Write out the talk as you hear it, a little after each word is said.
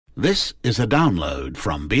This is a download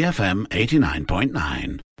from BFM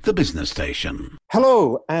 89.9, the business station.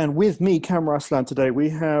 Hello, and with me, Kam Raslan, today we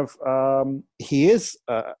have, he is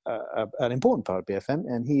an important part of BFM,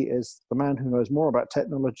 and he is the man who knows more about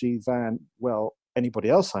technology than, well, anybody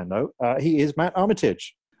else I know. He is Matt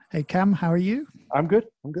Armitage. Hey, Cam, how are you? I'm good.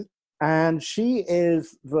 And she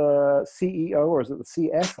is the CEO, or is it the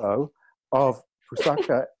CFO, of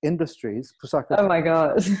Pusaka Industries. Pusaka Oh my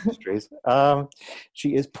God. Industries.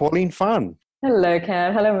 She is Pauline Fun. Hello,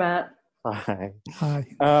 Cam. Hello, Matt. Hi. Hi.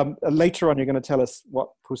 Later on, you're going to tell us what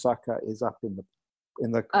Pusaka is up in the.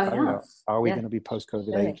 I don't know. Are we going to be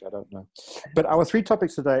post-COVID age? I don't know. But our three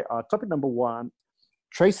topics today are: topic number one,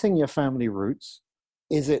 tracing your family roots.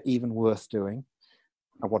 Is it even worth doing?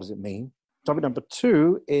 And what does it mean? Topic number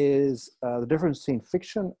two is the difference between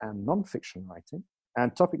fiction and non-fiction writing.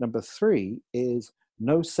 And topic number three is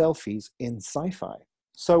no selfies in sci-fi.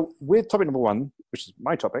 So with topic number one, which is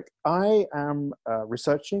my topic, I am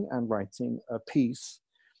researching and writing a piece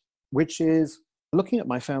which is looking at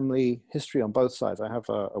my family history on both sides. I have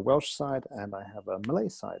a Welsh side and I have a Malay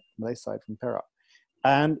side from Perak.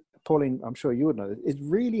 And Pauline, I'm sure you would know, it's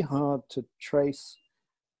really hard to trace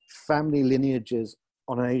family lineages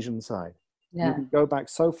on an Asian side. Yeah. You can go back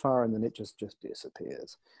so far and then it just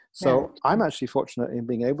disappears. So I'm actually fortunate in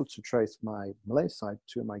being able to trace my Malay side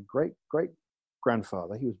to my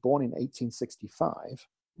great-great-grandfather. He was born in 1865.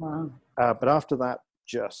 Wow. But after that,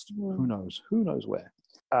 just who knows where.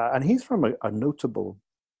 And he's from a notable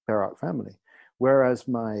Perak family. Whereas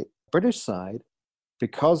my British side,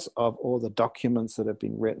 because of all the documents that have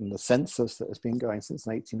been written, the census that has been going since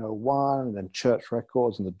 1801, and then church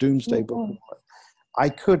records and the Doomsday Book, I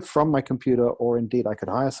could, from my computer, or indeed I could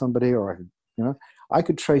hire somebody, or I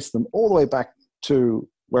could trace them all the way back to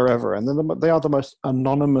wherever. And then they are the most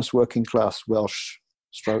anonymous working class Welsh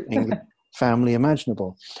stroke English family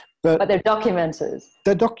imaginable. But they're documented.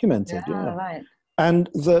 They're documented, yeah. Right. And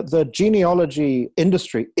the genealogy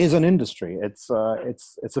industry is an industry. It's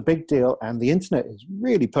a big deal, and the internet is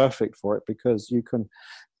really perfect for it because you can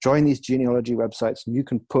join these genealogy websites and you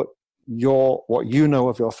can put what you know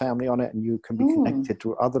of your family on it, and you can be connected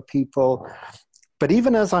to other people. But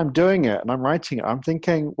even as I'm doing it and I'm writing it, I'm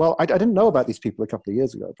thinking, well, I didn't know about these people a couple of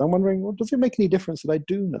years ago. But I'm wondering, well, does it make any difference that I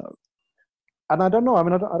do know? And I don't know. I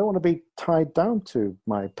mean, I don't want to be tied down to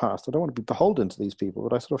my past. I don't want to be beholden to these people,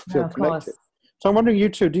 but I sort of feel connected. So I'm wondering, you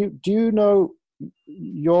two, do you know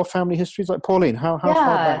your family histories? Like Pauline, how far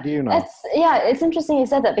back do you know? It's interesting you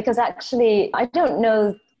said that, because actually I don't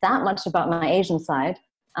know that much about my Asian side.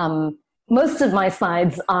 Most of my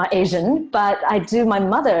sides are Asian, but my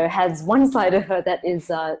mother has one side of her that is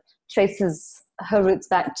traces her roots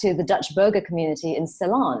back to the Dutch burger community in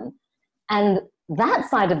Ceylon. And that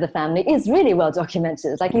side of the family is really well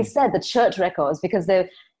documented. Like you said, the church records, because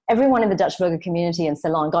everyone in the Dutch burger community in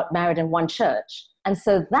Ceylon got married in one church. And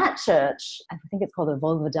so that church, I think it's called the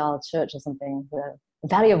Volverdal Church or something, the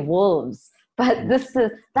Valley of Wolves. But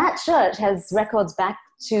that church has records back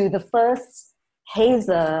to the first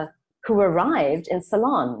Hazer who arrived in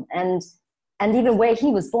Ceylon, and even where he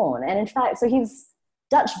was born. And in fact, so he's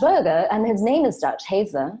Dutch burger, and his name is Dutch,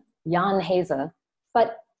 Hazer, Jan Hazer.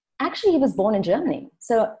 But actually, he was born in Germany.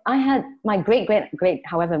 So I had my great,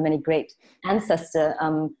 however many great ancestor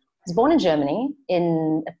was born in Germany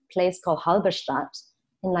in a place called Halberstadt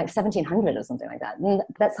in like 1700 or something like that. And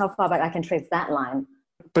that's how far back I can trace that line.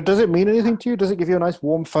 But does it mean anything to you? Does it give you a nice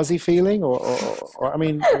warm fuzzy feeling, or I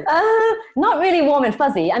mean, not really warm and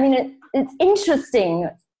fuzzy. I mean, it's interesting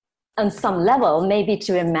on some level, maybe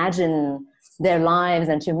to imagine their lives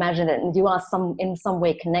and to imagine that you are in some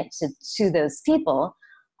way connected to those people.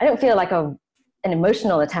 I don't feel like an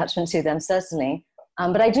emotional attachment to them, certainly.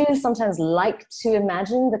 But I do sometimes like to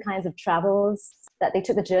imagine the kinds of travels that they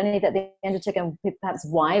took, the journey that they undertook, and perhaps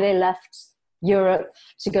why they left Europe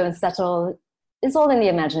to go and settle. It's all in the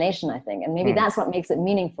imagination, I think. And maybe that's what makes it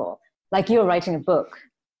meaningful. Like you're writing a book.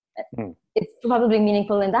 It's probably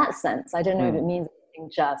meaningful in that sense. I don't know if it means anything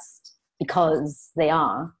just because they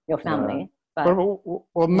are your family. But,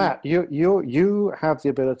 well, Matt, you have the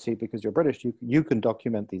ability, because you're British, you can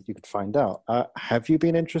document these, you could find out. Have you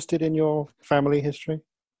been interested in your family history?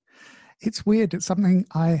 It's weird. It's something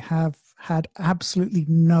I have had absolutely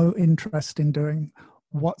no interest in doing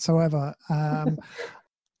whatsoever.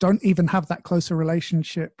 Don't even have that closer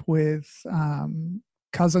relationship with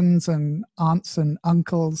cousins and aunts and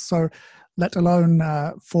uncles, so let alone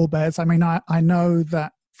forebears. I mean, I know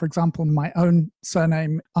that, for example, my own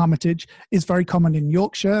surname, Armitage, is very common in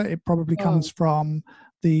Yorkshire. It probably comes from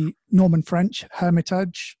the Norman French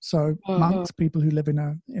hermitage, so monks, people who live in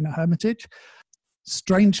a hermitage.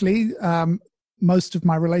 Strangely, most of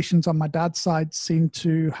my relations on my dad's side seem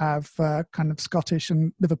to have kind of Scottish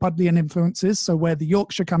and Liverpudlian influences. So where the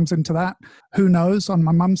Yorkshire comes into that, who knows? On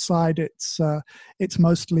my mum's side, it's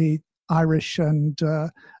mostly Irish and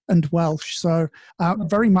Welsh. So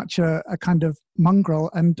very much a kind of mongrel.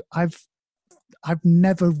 And I've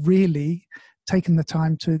never really taken the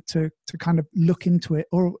time to kind of look into it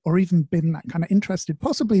or even been that kind of interested,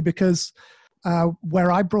 possibly because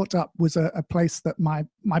where I brought up was a place that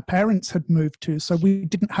my parents had moved to. So we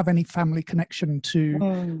didn't have any family connection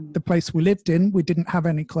to the place we lived in. We didn't have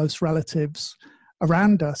any close relatives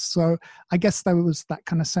around us. So I guess there was that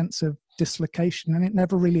kind of sense of dislocation, and it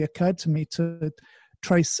never really occurred to me to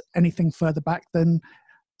trace anything further back than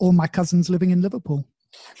all my cousins living in Liverpool.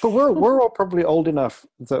 But we're all probably old enough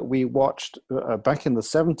that we watched back in the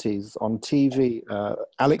 70s on TV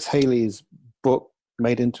Alex Haley's book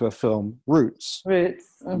made into a film, Roots,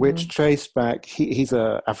 which traced back, he's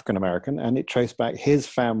a African American, and it traced back his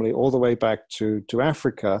family all the way back to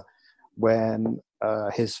Africa when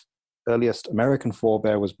his earliest American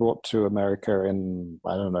forebear was brought to America in,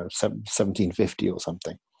 I don't know, 1750 or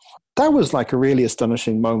something. That was like a really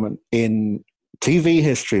astonishing moment in TV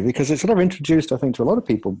history, because it sort of introduced, I think, to a lot of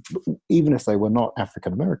people, even if they were not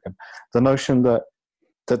African American, the notion that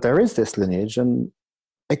there is this lineage, and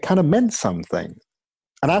it kind of meant something.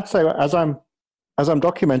 And I'd say, as I'm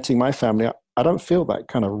documenting my family, I don't feel that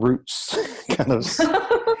kind of roots,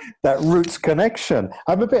 that roots connection.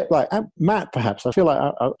 I'm a bit like Matt, perhaps. I feel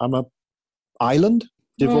like I'm an island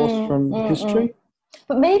divorced from history.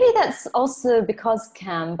 But maybe that's also because,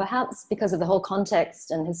 Cam, perhaps because of the whole context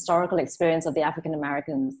and historical experience of the African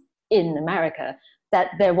Americans in America,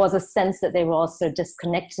 that there was a sense that they were also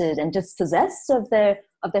disconnected and dispossessed of their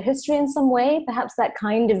history in some way. Perhaps that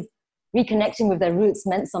kind of reconnecting with their roots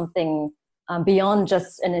meant something beyond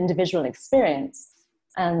just an individual experience,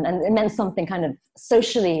 and it meant something kind of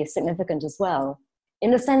socially significant as well,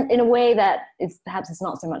 in a way that perhaps it's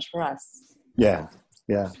not so much for us. Yeah.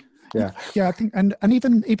 I think, and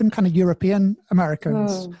even kind of European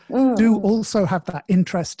Americans do also have that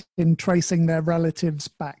interest in tracing their relatives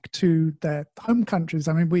back to their home countries.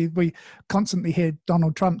 I mean, we constantly hear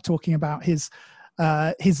Donald Trump talking about his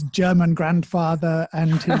German grandfather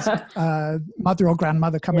and his mother or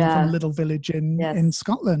grandmother coming from a little village in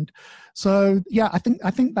Scotland. So yeah, I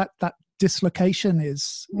think that dislocation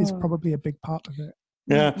is probably a big part of it.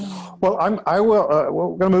 Yeah. Well,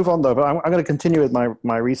 we're going to move on though, but I'm going to continue with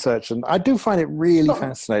my research, and I do find it really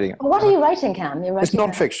fascinating. What are you writing, Cam? It's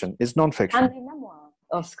nonfiction. It's nonfiction. And a memoir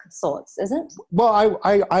of sorts, is it? Well,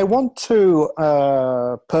 I want to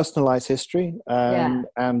personalize history,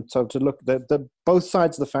 and so to look the both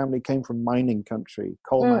sides of the family came from mining country,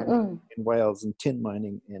 coal mining in Wales and tin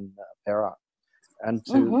mining in Perak, and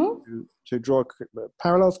to draw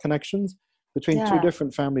parallels, connections between two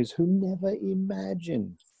different families who never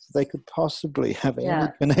imagined they could possibly have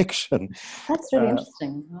any connection. That's really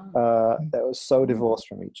interesting. They were so divorced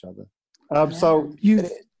from each other. So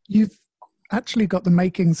you've actually got the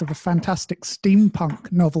makings of a fantastic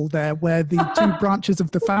steampunk novel there, where the two branches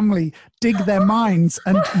of the family dig their mines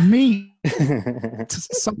and meet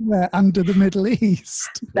somewhere under the Middle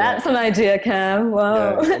East. That's an idea, Cam.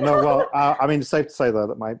 Wow. Yeah. No, well, I mean, it's safe to say though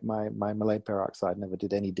that my Malay Perak side never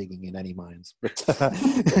did any digging in any mines, but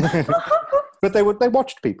but they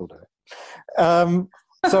watched people do it.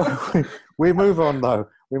 So we move on though.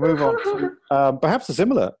 We move on to perhaps a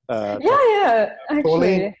similar. Actually.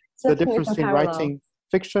 Pauline, the difference between writing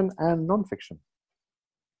fiction and non-fiction.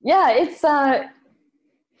 Yeah, it's.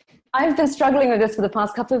 I've been struggling with this for the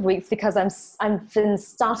past couple of weeks because I've been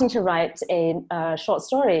starting to write a short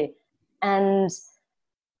story, and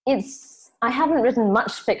I haven't written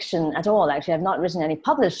much fiction at all. Actually, I've not written any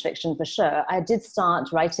published fiction for sure. I did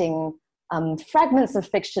start writing fragments of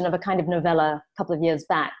fiction of a kind of novella a couple of years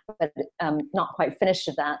back, but not quite finished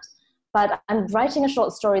with that. But I'm writing a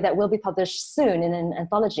short story that will be published soon in an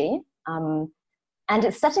anthology. And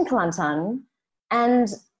it's set in Kelantan. And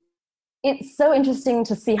it's so interesting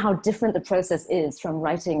to see how different the process is from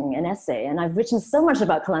writing an essay. And I've written so much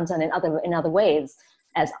about Kelantan in other ways,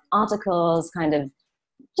 as articles, kind of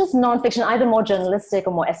just nonfiction, either more journalistic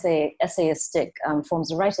or more essayistic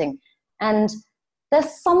forms of writing. And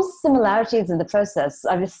there's some similarities in the process.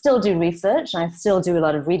 I still do research, and I still do a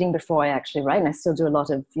lot of reading before I actually write, and I still do a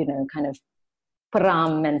lot of, kind of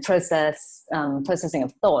param and processing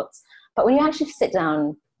of thoughts. But when you actually sit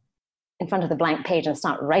down in front of the blank page and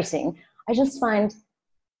start writing, I just find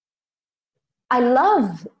I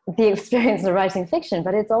love the experience of writing fiction,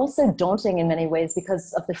 but it's also daunting in many ways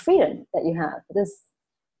because of the freedom that you have.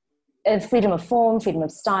 There's freedom of form, freedom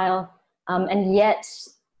of style, and yet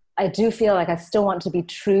I do feel like I still want to be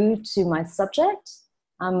true to my subject,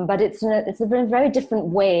 but it's a very, very different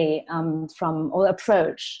way or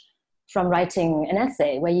approach from writing an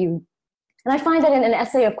essay and I find that in an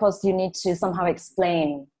essay, of course, you need to somehow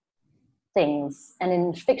explain things, and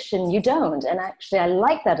in fiction you don't. And actually I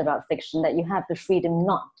like that about fiction, that you have the freedom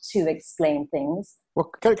not to explain things. Well,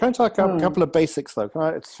 can I talk a couple of basics though?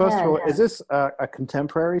 First of all, is this a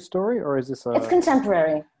contemporary story, or is this It's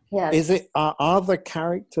contemporary, yes. Is it, are the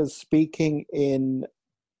characters speaking in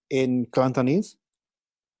Kelantanese?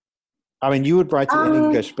 I mean, you would write it in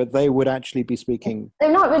English, but they would actually be speaking.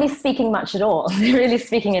 They're not really speaking much at all. They're really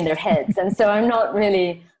speaking in their heads. And so I'm not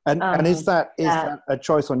really... And is that a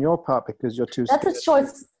choice on your part because you're too... That's a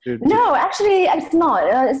choice. No, actually, it's not.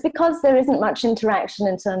 It's because there isn't much interaction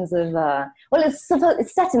in terms of... it's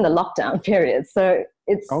set in the lockdown period. So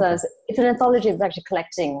it's an anthology that's actually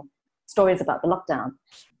collecting stories about the lockdown.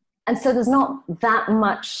 And so there's not that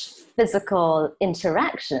much physical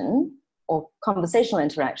interaction or conversational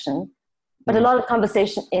interaction, but a lot of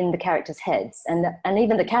conversation in the characters' heads. And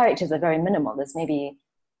even the characters are very minimal. There's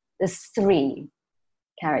 3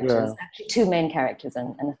 characters, actually 2 main characters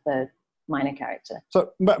and a third minor character.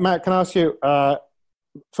 So, Matt, can I ask you,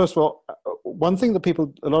 first of all, one thing that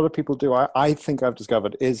a lot of people do, I think I've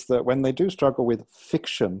discovered, is that when they do struggle with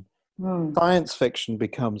fiction, science fiction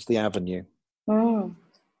becomes the avenue.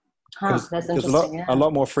 That's interesting. A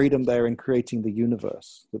lot more freedom there in creating the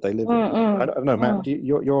universe that they live in. I don't know, Matt,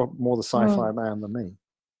 you're more the sci-fi man than me.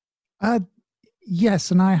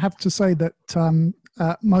 Yes, and I have to say that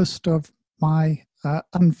most of my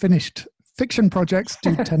unfinished fiction projects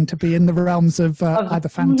do tend to be in the realms of either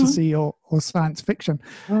fantasy or science fiction.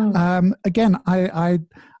 Again, I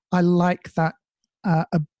like that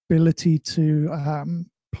ability to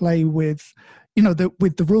play with,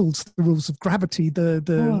 with the rules of gravity,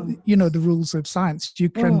 the rules of science. You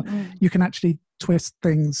can actually twist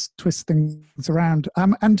things around,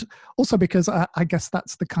 and also because I guess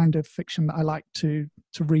that's the kind of fiction that I like to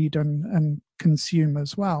read and consume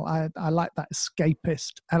as well. I like that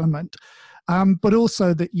escapist element, but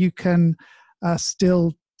also that you can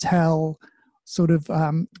still tell sort of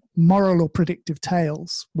moral or predictive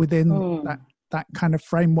tales within that kind of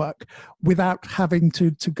framework without having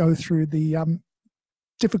to go through the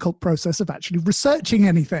difficult process of actually researching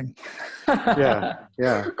anything. Yeah.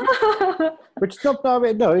 Which but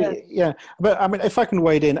I mean, if I can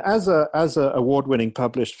wade in as a award-winning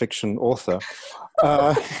published fiction author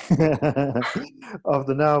of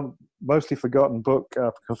the now mostly forgotten book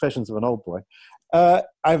Confessions of an Old Boy,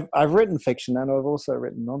 I've written fiction and I've also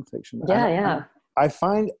written nonfiction. I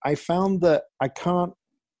found that I can't.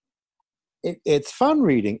 It's fun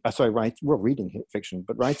reading. Reading fiction,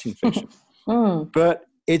 but writing fiction. But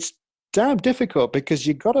it's damn difficult because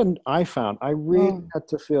I really had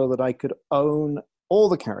to feel that I could own all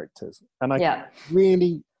the characters and I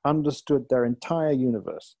really understood their entire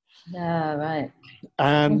universe. Yeah, right.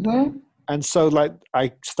 And so like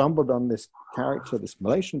I stumbled on this character, this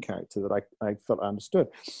Malaysian character that I felt I understood,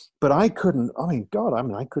 but I couldn't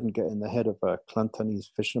get in the head of a Kelantanese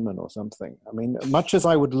fisherman or something. I mean, much as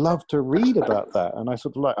I would love to read about that, and I'd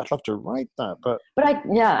love to write that, but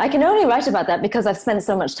I can only write about that because I've spent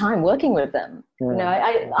so much time working with them.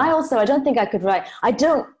 I don't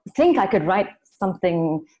think I could write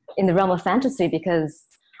something in the realm of fantasy because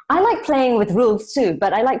I like playing with rules too,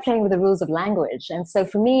 but I like playing with the rules of language. And so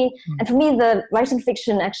for me, the writing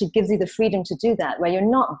fiction actually gives you the freedom to do that, where you're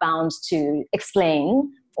not bound to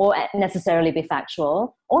explain or necessarily be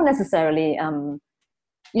factual or necessarily,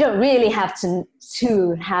 you don't really have to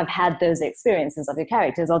have had those experiences of your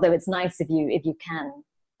characters, although it's nice if you can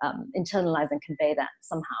internalize and convey that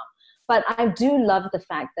somehow. But I do love the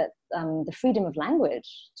fact that the freedom of language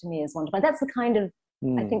to me is wonderful. That's the kind of,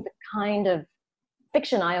 I think the kind of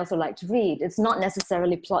fiction I also like to read. It's not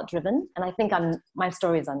necessarily plot driven, and I think my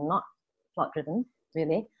stories are not plot driven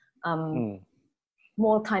really.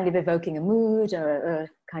 More kind of evoking a mood or a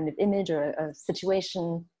kind of image or a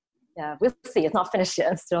situation. Yeah, we'll see. It's not finished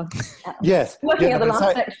yet. I'm still working at the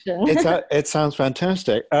last section. It sounds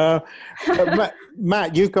fantastic.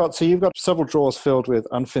 Matt, you've got several drawers filled with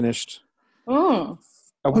unfinished. What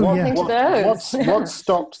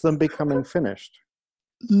stopped them becoming finished?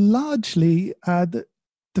 Largely the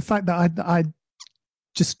fact that I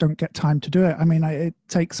just don't get time to do it. I mean, it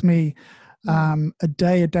takes me a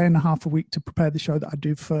day and a half a week to prepare the show that I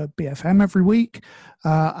do for BFM every week.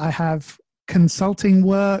 I have consulting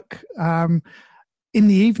work. In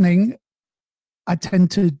the evening, I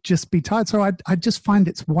tend to just be tired. So I just find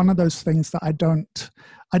it's one of those things that I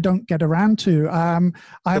don't get around to.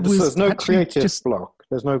 There's no creative block.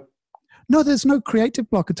 There's no. No, there's no creative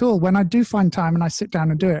block at all. When I do find time and I sit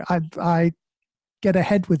down and do it, I get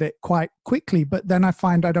ahead with it quite quickly, but then I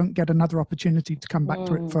find I don't get another opportunity to come back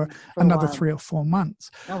to it for another 3 or 4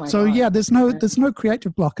 months. So God. Yeah, there's no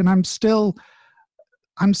creative block, and I'm still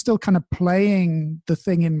kind of playing the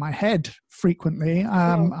thing in my head frequently.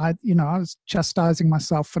 I was chastising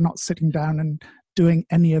myself for not sitting down and doing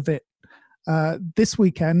any of it this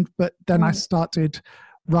weekend, but then I started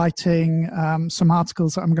writing some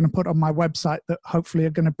articles that I'm going to put on my website that hopefully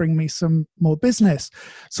are going to bring me some more business.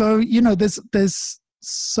 So, there's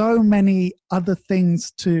so many other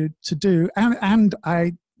things to do. And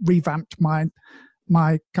I revamped my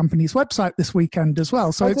company's website this weekend as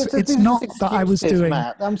well. So it's not that I was doing.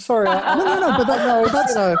 Matt. I'm sorry.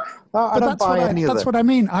 That's what I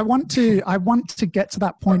mean. I want to get to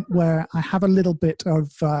that point where I have a little bit of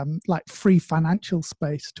like free financial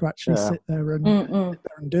space to actually sit there and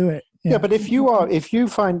do it. Yeah, but if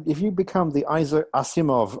you become the Isaac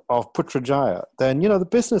Asimov of Putrajaya, then the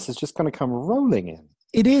business is just going to come rolling in.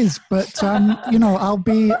 It is, but I'll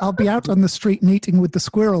be out on the street and eating with the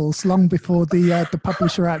squirrels long before the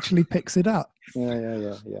publisher actually picks it up.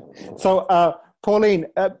 Yeah. So, Pauline,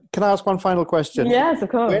 can I ask one final question? Yes, of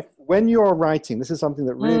course. When you're writing, this is something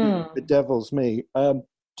that really bedevils me.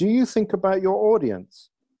 Do you think about your audience?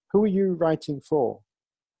 Who are you writing for?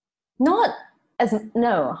 Not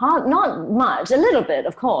much. A little bit,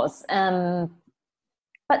 of course,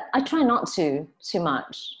 but I try not to too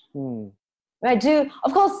much. I do,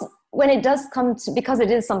 of course, when it does come to, because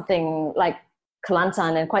it is something like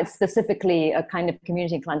Kelantan, and quite specifically a kind of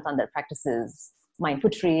community in Kelantan that practices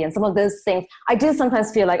Main-Putri and some of those things, I do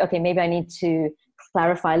sometimes feel like, okay, maybe I need to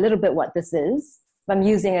clarify a little bit what this is. If I'm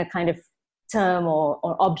using a kind of term or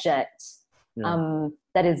object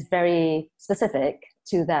that is very specific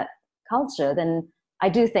to that culture, then I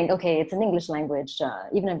do think, okay, it's an English language,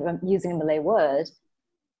 even if I'm using a Malay word,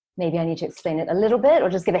 maybe I need to explain it a little bit, or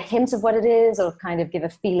just give a hint of what it is, or kind of give a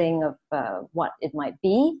feeling of what it might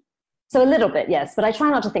be. So a little bit, yes, but I try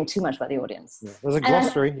not to think too much about the audience. Yeah. There's a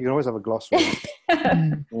glossary. You can always have a glossary.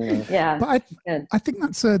 Yeah. But I think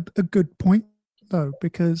that's a good point, though,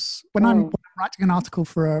 because when I'm writing an article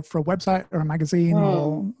for a website or a magazine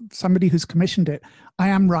or somebody who's commissioned it, I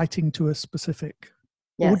am writing to a specific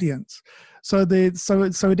audience. So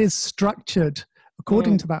it is structured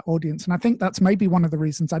according to that audience. And I think that's maybe one of the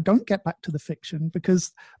reasons I don't get back to the fiction,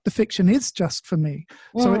 because the fiction is just for me.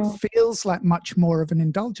 So it feels like much more of an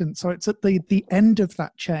indulgence. So it's at the end of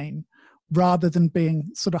that chain rather than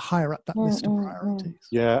being sort of higher up that list of priorities.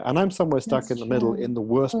 Yeah, and I'm somewhere stuck in the middle, in the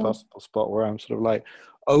worst possible spot, where I'm sort of like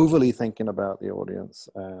overly thinking about the audience.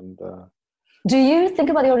 And do you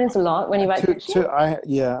think about the audience a lot when you write fiction? I've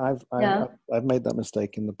made that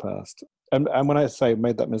mistake in the past. And when I say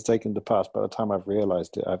made that mistake in the past, by the time I've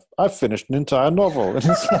realized it, I've finished an entire novel. And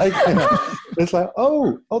it's like, it's like,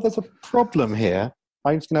 oh, there's a problem here.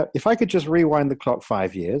 If I could just rewind the clock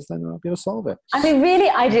 5 years, then I'll be able to solve it. I mean, really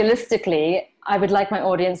idealistically, I would like my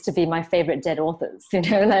audience to be my favorite dead authors,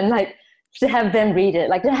 and like to have them read it,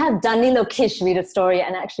 like to have Danilo Kish read a story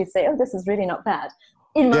and actually say, oh, this is really not bad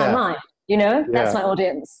in my mind. That's my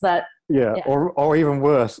audience. But or even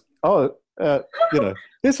worse,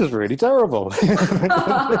 this is really terrible. But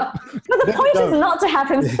the point is not to have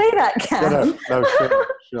him say that, Cam. No,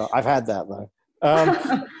 sure. I've had that, though.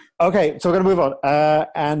 Okay, so we're going to move on.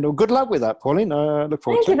 And good luck with that, Pauline. Look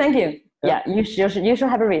forward to it. Thank you. Yeah, you should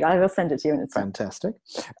have a read. I will send it to you. In Fantastic.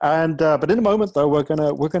 And but in a moment, though, we're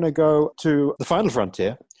gonna go to the final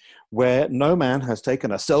frontier, where no man has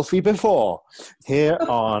taken a selfie before, here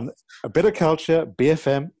on A Bit of Culture,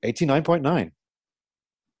 BFM 89.9.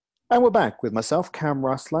 And we're back with myself, Cam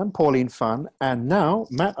Ruslan, Pauline Fun, and now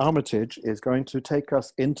Matt Armitage is going to take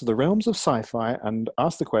us into the realms of sci-fi and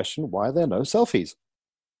ask the question, why are there no selfies?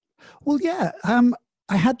 Well, yeah,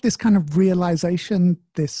 I had this kind of realization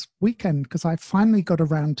this weekend because I finally got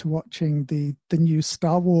around to watching the new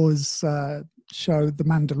Star Wars show, The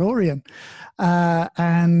Mandalorian.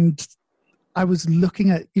 And I was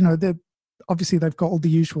looking at, obviously they've got all the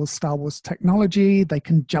usual Star Wars technology. They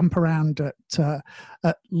can jump around at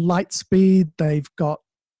light speed. They've got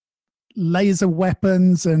laser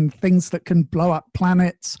weapons and things that can blow up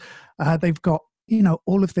planets. They've got,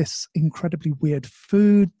 all of this incredibly weird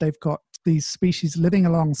food. They've got these species living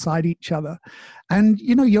alongside each other. And,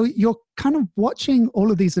 you're kind of watching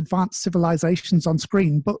all of these advanced civilizations on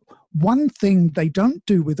screen. But one thing they don't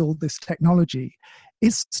do with all this technology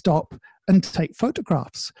is stop and take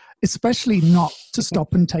photographs, especially not to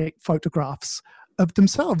stop and take photographs of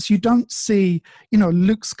themselves. You don't see,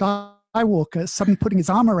 Luke Skywalker Skywalker suddenly putting his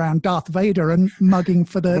arm around Darth Vader and mugging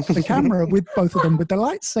for the camera with both of them with their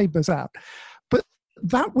lightsabers out. But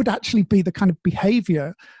that would actually be the kind of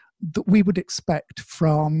behavior that we would expect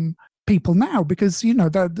from people now, because, you know,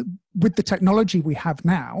 with the technology we have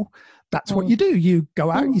now, that's what you do. You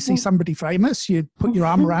go out, you see somebody famous, you put your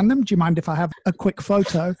arm around them. Do you mind if I have a quick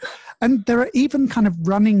photo? And there are even kind of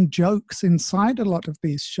running jokes inside a lot of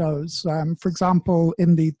these shows. For example,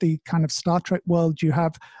 in the kind of Star Trek world, you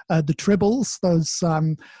have the Tribbles, those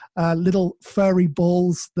little furry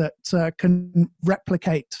balls that can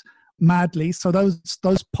replicate madly. So those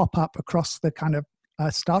pop up across the kind of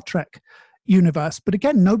Star Trek universe. But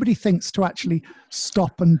again, nobody thinks to actually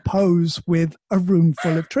stop and pose with a room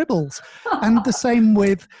full of Tribbles. And the same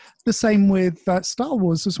with Star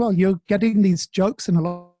Wars as well. You're getting these jokes in a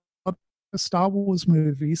lot of Star Wars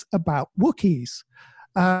movies about Wookiees.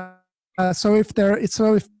 So if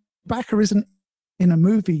Chewbacca isn't in a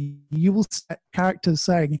movie, you will see characters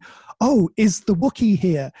saying, "Oh, is the Wookiee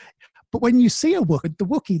here?" But when you see the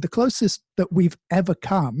Wookiee, the closest that we've ever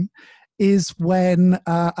come is when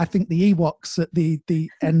I think the Ewoks at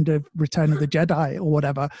the end of Return of the Jedi or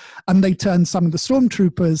whatever, and they turn some of the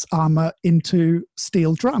stormtroopers' armor into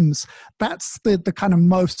steel drums. That's the kind of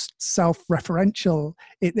most self-referential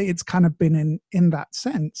it's kind of been in that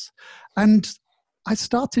sense. And I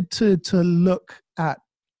started to look at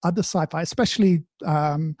other sci-fi, especially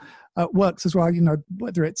works as well, you know,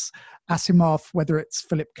 whether it's Asimov, whether it's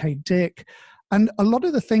Philip K. Dick. And a lot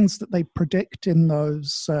of the things that they predict in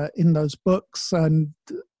those books and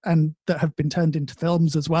that have been turned into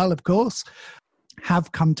films as well, of course,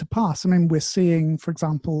 have come to pass. I mean, we're seeing, for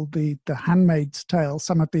example, the Handmaid's Tale,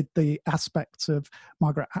 some of the aspects of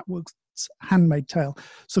Margaret Atwood's Handmaid's Tale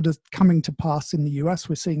sort of coming to pass in the US.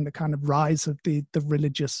 We're seeing the kind of rise of the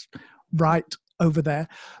religious right over there.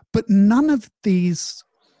 But none of these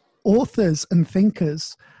authors and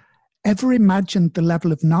thinkers ever imagined the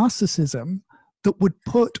level of narcissism that would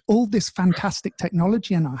put all this fantastic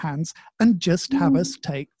technology in our hands and just have us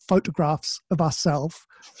take photographs of ourselves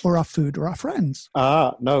or our food or our friends.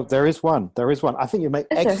 No, there is one. I think you make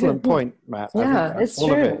excellent point, Matt. Yeah, it's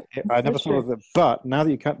true. I never thought of it. But now that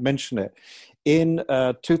you can't mention it, in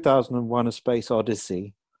 2001 A Space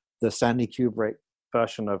Odyssey, the Stanley Kubrick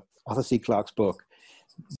version of Arthur C. Clarke's book,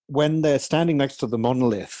 when they're standing next to the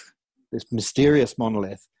monolith, this mysterious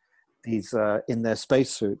monolith, these in their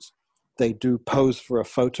spacesuits, they do pose for a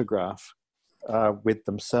photograph with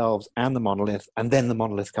themselves and the monolith, and then the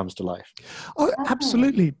monolith comes to life. Oh,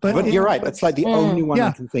 absolutely. But you're right. That's like the only one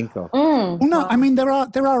I can think of. Well, no, I mean, there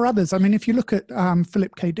are others. I mean, if you look at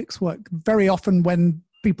Philip K. Dick's work, very often when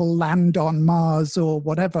people land on Mars or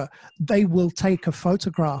whatever, they will take a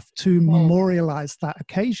photograph to memorialize that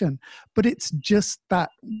occasion. But it's just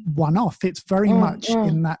that one-off. It's very much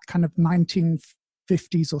in that kind of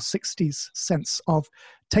 1950s or 60s sense of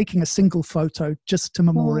taking a single photo just to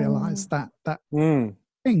memorialize that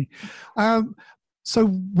thing. So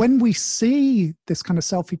when we see this kind of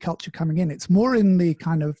selfie culture coming in, it's more in the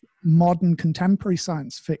kind of modern contemporary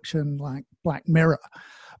science fiction like Black Mirror.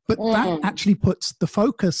 But that actually puts the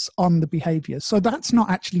focus on the behavior. So that's not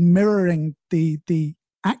actually mirroring the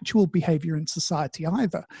actual behavior in society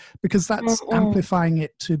either, because that's amplifying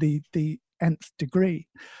it to the nth degree.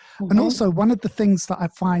 And also, one of the things that I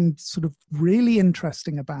find sort of really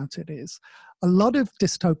interesting about it is a lot of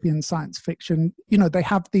dystopian science fiction, you know, they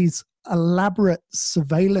have these elaborate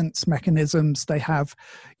surveillance mechanisms. They have,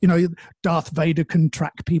 you know, Darth Vader can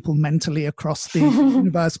track people mentally across the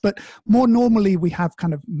universe, but more normally we have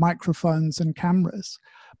kind of microphones and cameras.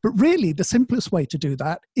 But really, the simplest way to do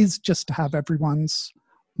that is just to have everyone's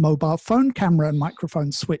mobile phone camera and microphone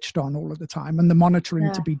switched on all of the time, and the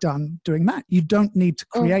monitoring to be done doing that. You don't need to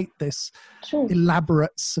create this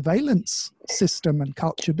elaborate surveillance system and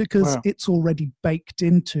culture because it's already baked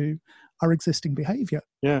into our existing behavior.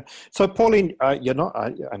 Yeah. So Pauline, you're not,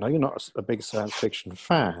 I know you're not a big science fiction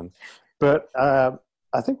fan, but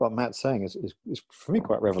I think what Matt's saying is for me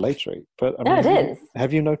quite revelatory. But I mean, it is.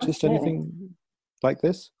 Have you noticed anything like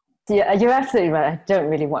this? Yeah, you're absolutely right. I don't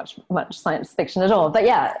really watch much science fiction at all. But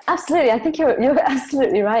yeah, absolutely. I think you're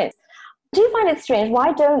absolutely right. Do you find it strange?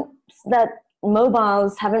 Why don't that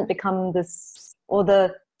mobiles haven't become this,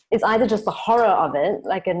 or it's either just the horror of it,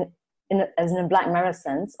 like as in a Black Mirror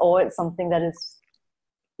sense, or it's something that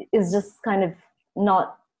is just kind of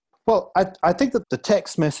not. Well, I think that the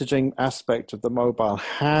text messaging aspect of the mobile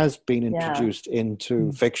has been introduced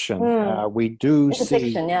into fiction. We do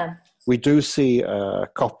see fiction, we do see a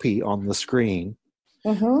copy on the screen,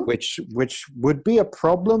 which would be a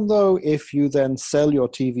problem, though, if you then sell your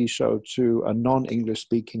TV show to a non-English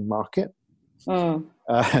speaking market.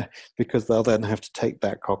 because they'll then have to take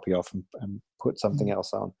that copy off and put something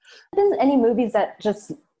else on. There's any movies that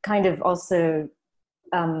just kind of also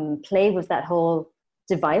play with that whole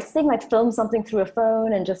device thing, like film something through a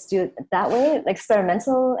phone and just do it that way, like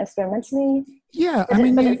experimentally? Yeah, I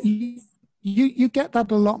mean, you get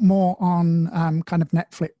that a lot more on kind of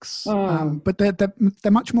Netflix, but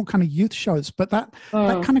they're much more kind of youth shows. But that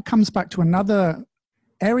kind of comes back to another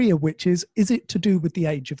area, which is it to do with the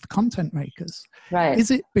age of the content makers? Right.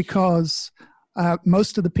 Is it because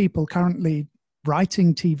most of the people currently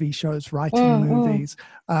writing TV shows, writing movies,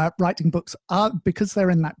 writing books are because they're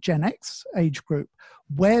in that Gen X age group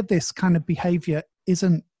where this kind of behavior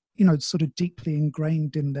isn't, sort of deeply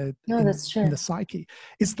ingrained in the psyche?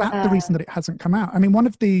 Is that the reason that it hasn't come out? I mean, one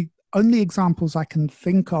of the only examples I can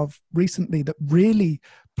think of recently that really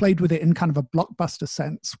played with it in kind of a blockbuster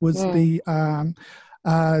sense was the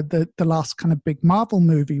last kind of big Marvel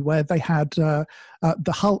movie where they had the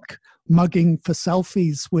Hulk mugging for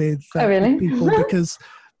selfies with people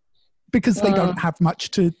because they don't have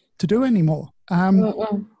much to do anymore.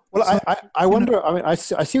 Well, I wonder, I mean, I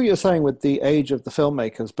see what you're saying with the age of the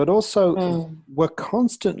filmmakers, but also we're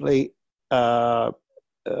constantly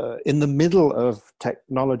in the middle of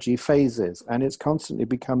technology phases, and it's constantly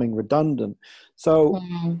becoming redundant. So,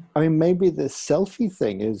 I mean, maybe the selfie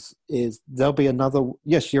thing is there'll be another,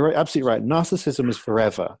 yes, you're absolutely right. Narcissism is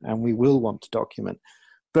forever, and we will want to document.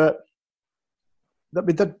 But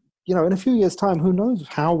that in a few years' time, who knows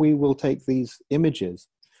how we will take these images.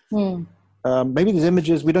 Maybe these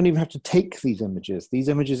images, we don't even have to take these images. These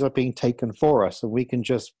images are being taken for us, and we can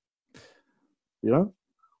just, so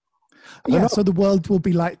the world will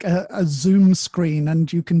be like a Zoom screen,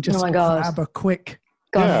 and you can just grab a quick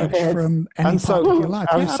image from any part of your life.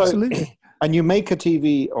 Absolutely. And you make a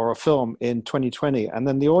TV or a film in 2020, and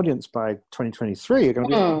then the audience by 2023 are going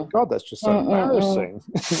to be, oh God, that's just so embarrassing.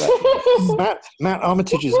 Matt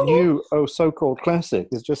Armitage's new so-called classic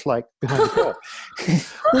is just like behind the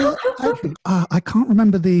curve. Well, I can't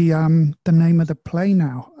remember the name of the play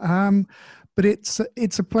now, but it's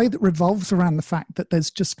a play that revolves around the fact that there's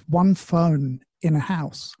just one phone in a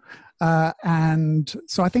house. And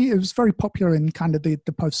so I think it was very popular in kind of the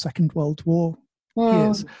post-Second World War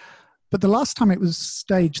years. But the last time it was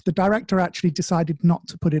staged, the director actually decided not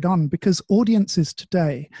to put it on because audiences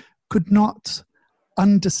today could not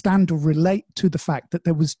understand or relate to the fact that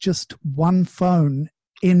there was just one phone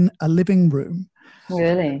in a living room.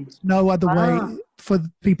 Really? No other way for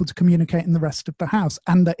people to communicate in the rest of the house,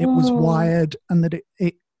 and that it was wired and that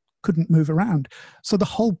it couldn't move around. So the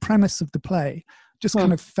whole premise of the play just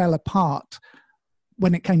kind of fell apart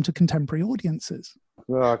when it came to contemporary audiences.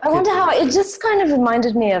 I wonder how it just kind of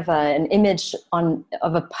reminded me of an image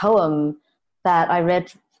of a poem that I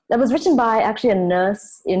read that was written by actually a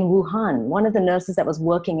nurse in Wuhan, one of the nurses that was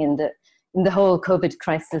working in the whole COVID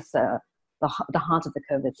crisis, the heart of the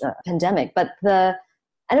COVID pandemic. And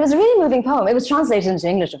it was a really moving poem. It was translated into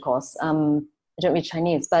English, of course. I don't read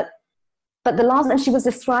Chinese, but the last, and she was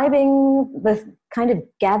describing the kind of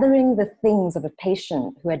gathering the things of a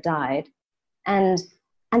patient who had died, and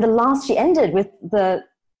the last she ended with that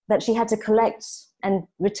she had to collect and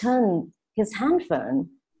return his hand phone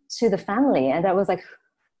to the family. And that was like,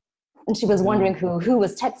 and she was wondering who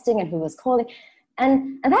was texting and who was calling.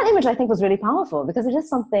 And that image I think was really powerful because it is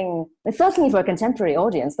something, certainly for a contemporary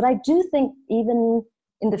audience, but I do think even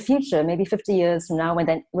in the future, maybe 50 years from now,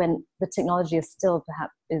 when the technology is still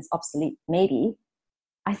perhaps is obsolete, maybe,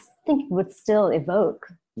 I think it would still evoke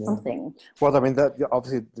something. Well, I mean, that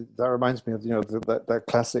obviously that reminds me of that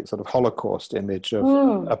classic sort of Holocaust image of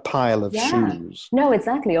a pile of shoes. No,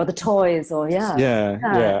 exactly, or the toys, or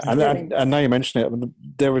And now you mention it, I mean,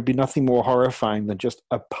 there would be nothing more horrifying than just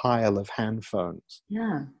a pile of hand phones.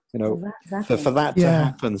 Yeah, exactly. For that to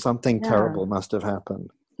happen, something terrible must have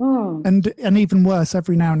happened. And even worse,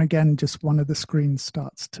 every now and again, just one of the screens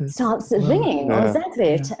starts ringing.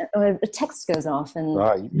 Exactly, or a text goes off, and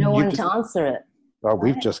no one to answer it. Well,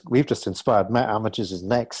 we've just inspired Matt Armitage's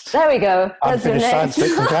next. There we go. That's unfinished science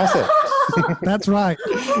fiction classic. That's right.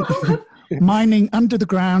 Mining under the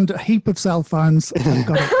ground, a heap of cell phones. I've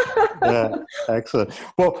got it. Yeah, excellent.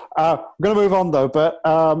 Well, I'm going to move on though, but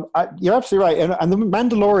you're absolutely right. And The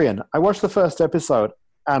Mandalorian, I watched the first episode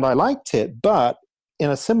and I liked it, but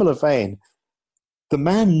in a similar vein, the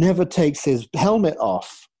man never takes his helmet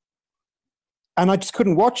off. And I just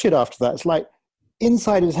couldn't watch it after that. It's like,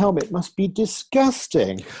 inside his helmet must be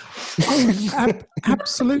disgusting.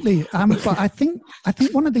 Absolutely. But I think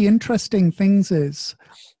one of the interesting things is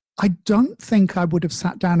I don't think I would have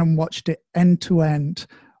sat down and watched it end to end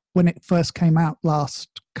when it first came out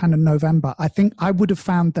last kind of November, I think I would have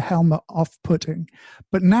found the helmet off-putting.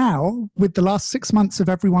 But now, with the last 6 months of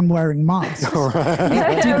everyone wearing masks,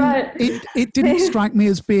 it didn't strike me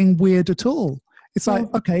as being weird at all. It's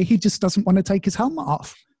like, okay, he just doesn't want to take his helmet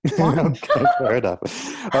off. Okay, fair enough.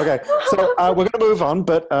 Okay, so we're going to move on,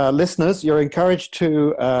 but listeners, you're encouraged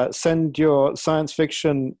to send your science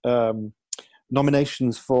fiction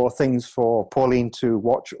nominations for things for Pauline to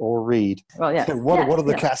watch or read. Well, yes. What are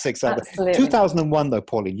the classics out there? 2001, though,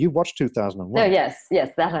 Pauline. You watched 2001. Oh, yes,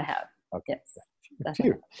 that I have. Okay. Yes.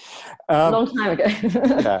 Phew. Long time ago.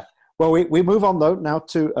 Yeah. Well, we move on, though, now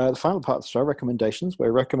to the final part of the show, recommendations,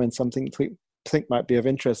 where we recommend something we think might be of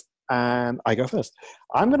interest. And I go first.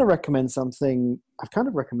 I'm going to recommend something I've kind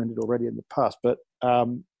of recommended already in the past, but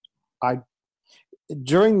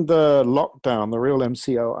during the lockdown, the real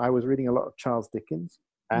MCO, I was reading a lot of Charles Dickens,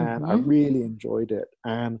 and I really enjoyed it.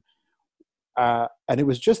 And it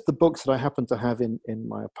was just the books that I happened to have in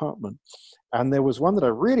my apartment. And there was one that I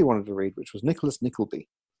really wanted to read, which was Nicholas Nickleby.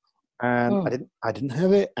 And I didn't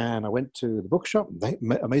have it, and I went to the bookshop.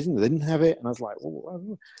 Amazing, they didn't have it, and I was like,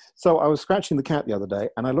 oh. So I was scratching the cat the other day,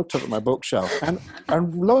 and I looked up at my bookshelf, and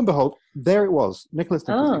lo and behold, there it was, Nicholas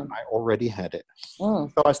Nickleby. I already had it. So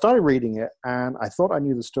I started reading it, and I thought I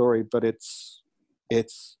knew the story, but it's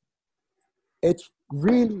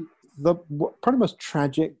really probably the most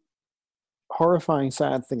tragic, horrifying,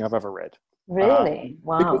 sad thing I've ever read. Really?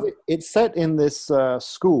 Wow. Because it's set in this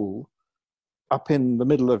school up in the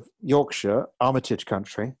middle of Yorkshire, Armitage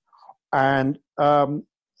country, and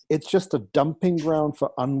it's just a dumping ground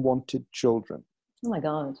for unwanted children. Oh my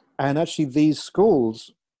God. And actually these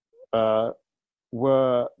schools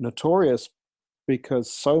were notorious because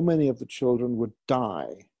so many of the children would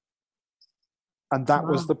die. And that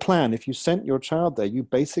was the plan. If you sent your child there, you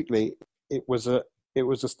basically, it was an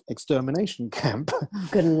extermination camp.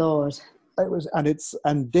 Good Lord. It was,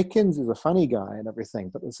 and Dickens is a funny guy and everything,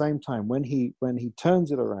 but at the same time, when he turns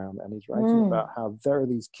it around and he's writing about how there are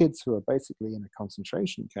these kids who are basically in a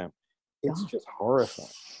concentration camp, it's just horrifying.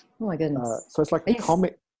 Oh my goodness! So it's like a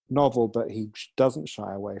comic novel, but he doesn't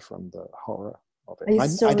shy away from the horror of it. Are you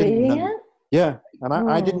still reading it? Yeah, and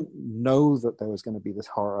I didn't know that there was going to be this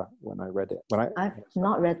horror when I read it. I've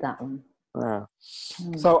not read that one. Yeah.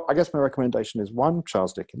 So I guess my recommendation is 1,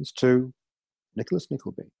 Charles Dickens, 2, Nicholas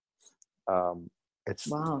Nickleby. It's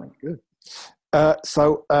good.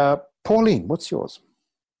 So Pauline, what's yours?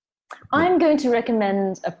 I'm going to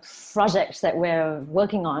recommend a project that we're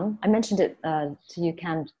working on. I mentioned it to you,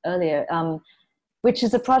 Ken, earlier, which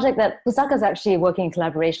is a project that Pusaka is actually working in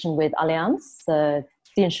collaboration with Allianz, the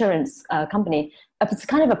insurance company. It's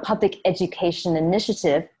kind of a public education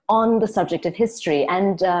initiative on the subject of history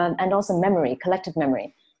and also memory, collective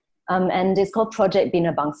memory. And it's called Project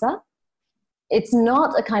Bina Bangsa. It's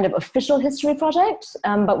not a kind of official history project,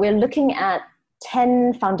 but we're looking at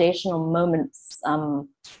 10 foundational moments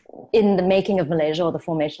in the making of Malaysia or the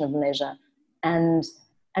formation of Malaysia and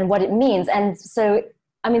what it means. And so,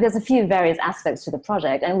 I mean, there's a few various aspects to the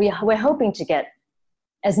project, and we're hoping to get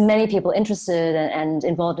as many people interested and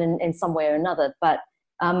involved in some way or another. But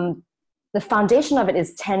the foundation of it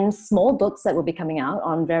is 10 small books that will be coming out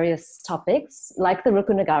on various topics, like the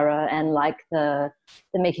Rukun Negara and like the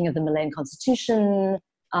making of the Malayan Constitution,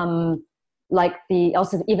 like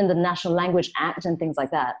even the National Language Act and things like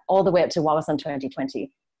that, all the way up to Wawasan 2020.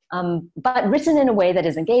 But written in a way that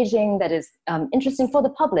is engaging, that is interesting for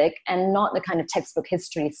the public, and not the kind of textbook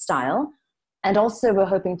history style. And also we're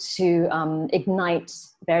hoping to ignite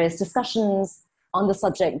various discussions on the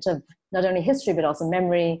subject of not only history, but also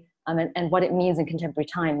memory, and what it means in contemporary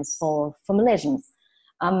times for Malaysians.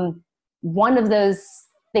 One of those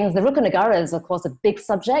things, the Rukun Negara is, of course, a big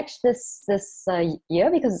subject this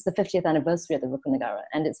year because it's the 50th anniversary of the Rukun Negara.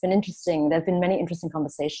 And it's been interesting. There have been many interesting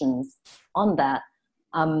conversations on that.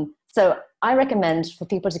 So I recommend for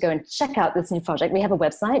people to go and check out this new project. We have a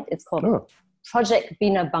website. It's called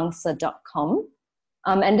projectbinabangsa.com.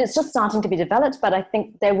 And it's just starting to be developed, but I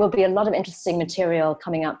think there will be a lot of interesting material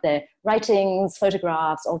coming out there, writings,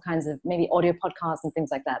 photographs, all kinds of maybe audio podcasts and things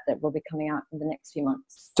like that will be coming out in the next few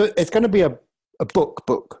months. So it's going to be a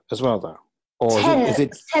book as well, though? Or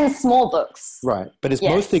 10 small books. Right, but it's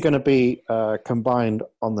mostly going to be combined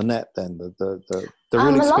on the net then, the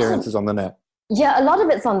real experiences on the net. Yeah, a lot of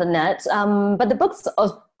it's on the net, but the books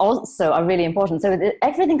also are really important. So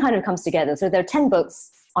everything kind of comes together. So there are 10 books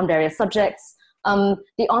on various subjects.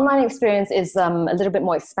 The online experience is a little bit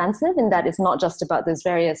more expansive in that it's not just about those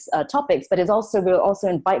various topics, but we'll also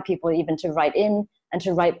invite people even to write in and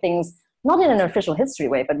to write things, not in an official history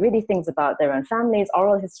way, but really things about their own families,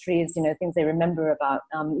 oral histories, things they remember about,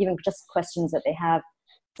 even just questions that they have.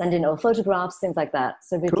 send in old photographs, things like that.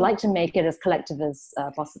 So we'd like to make it as collective as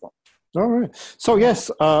possible. All right. So yes,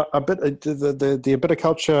 the A Bit of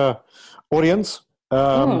Culture audience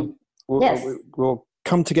will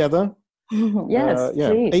come together. Yes,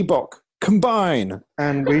 please. ABOC, combine,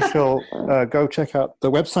 and we shall go check out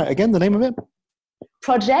the website again. The name of it?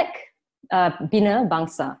 Project Bina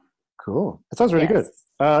Bangsa. Cool. It sounds really good.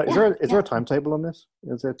 Is there a timetable on this?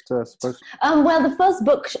 Is it supposed to? Well, the first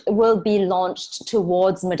book will be launched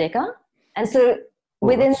towards Merdeka. And so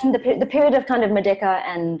within the period of kind of Merdeka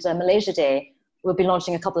and Malaysia Day, we'll be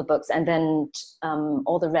launching a couple of books, and then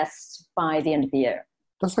all the rest by the end of the year.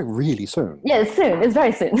 That's like really soon. Yeah, it's soon. It's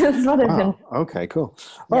very soon. It's not even. Okay, cool.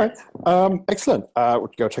 All right. Excellent.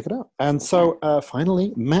 Go check it out. And so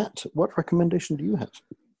finally, Matt, what recommendation do you have?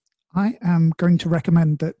 I am going to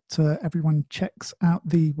recommend that everyone checks out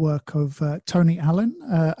the work of Tony Allen,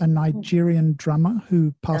 a Nigerian drummer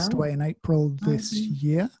who passed away in April this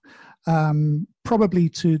year, probably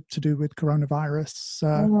to do with coronavirus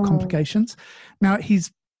complications. Now,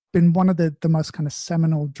 he's been one of the most kind of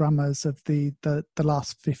seminal drummers of the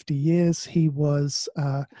last 50 years. He was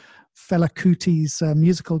Fela Kuti's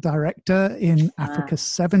musical director in Africa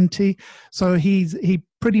 70. So he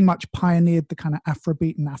pretty much pioneered the kind of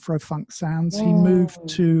Afrobeat and Afro-funk sounds. He moved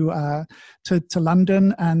to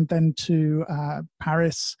London and then to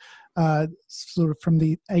Paris sort of from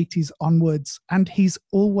the 80s onwards. And he's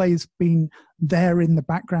always been there in the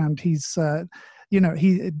background. He's,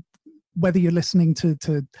 whether you're listening to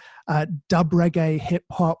dub reggae, hip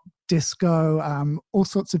hop, disco, all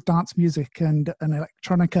sorts of dance music and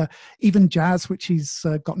electronica, even jazz, which he's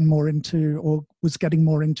gotten more into or was getting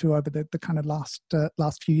more into over the kind of last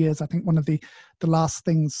few years. I think one of the last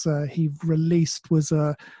things he released was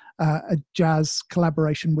a jazz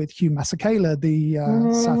collaboration with Hugh Masekela, the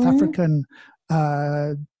South African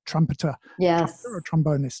trumpeter. Yes. Or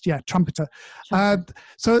trombonist. Yeah, trumpeter.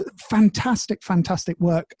 So fantastic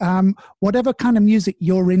work. Whatever kind of music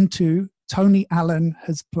you're into, Tony Allen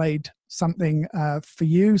has played something for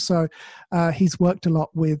you. So he's worked a lot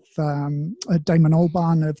with Damon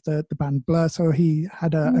Albarn of the band Blur. So he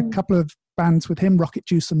had a couple of bands with him, Rocket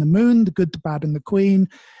Juice and the Moon, The Good, the Bad and the Queen.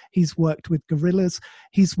 He's worked with Gorillaz.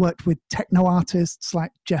 He's worked with techno artists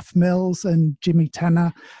like Jeff Mills and Jimmy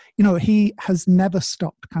Tenor. You know, he has never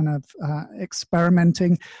stopped kind of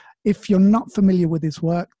experimenting. If you're not familiar with his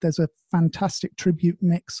work, there's a fantastic tribute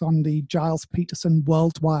mix on the Giles Peterson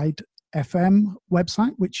Worldwide FM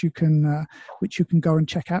website, which you can go and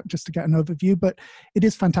check out just to get an overview. But it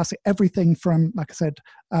is fantastic. Everything from, like I said,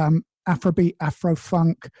 Afrobeat,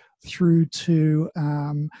 Afro-funk, through to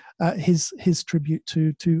his tribute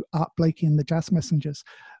to Art Blakey and the Jazz Messengers.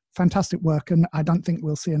 Fantastic work, and I don't think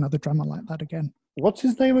we'll see another drummer like that again. What's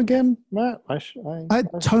his name again, Matt?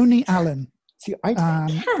 Tony Allen. See, I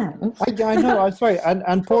know. I'm sorry.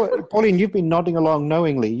 And Pauline, you've been nodding along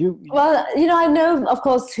knowingly. Well, I know, of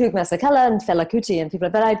course, Hugh Masekela and Fela Kuti and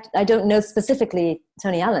people, but I don't know specifically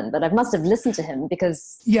Tony Allen. But I must have listened to him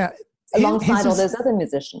because alongside all those other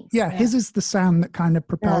musicians. Yeah, his is the sound that kind of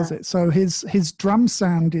propels it. So his drum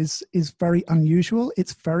sound is very unusual.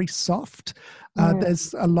 It's very soft.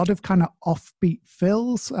 There's a lot of kind of offbeat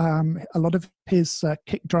fills. A lot of his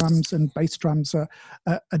kick drums and bass drums are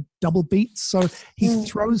double beats. So he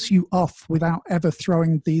throws you off without ever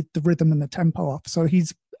throwing the rhythm and the tempo off. So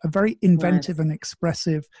he's a very inventive and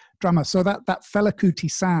expressive drummer. So that Fela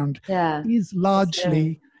Kuti sound is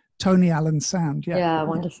largely Tony Allen's sound. Yeah,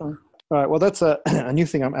 wonderful. All right. Well, that's a new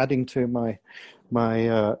thing I'm adding to my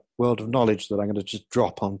world of knowledge that I'm going to just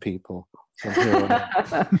drop on people.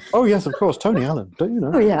 Oh, yes, of course. Tony Allen. Don't you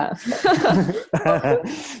know? Oh, yeah.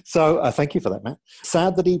 So thank you for that, Matt.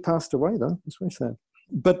 Sad that he passed away, though. It's very sad.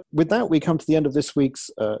 But with that, we come to the end of this week's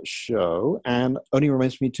show. And only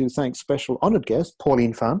remains for me to thank special honoured guest,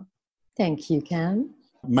 Pauline Pham. Thank you, Cam.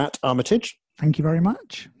 Matt Armitage. Thank you very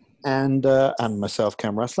much. And myself,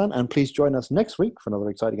 Cam Raslan. And please join us next week for another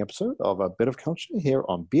exciting episode of A Bit of Culture here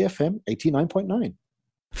on BFM 89.9.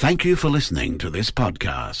 Thank you for listening to this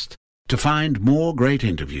podcast. To find more great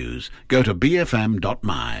interviews, go to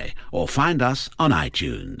bfm.my or find us on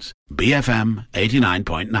iTunes. BFM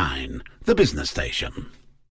 89.9, the business station.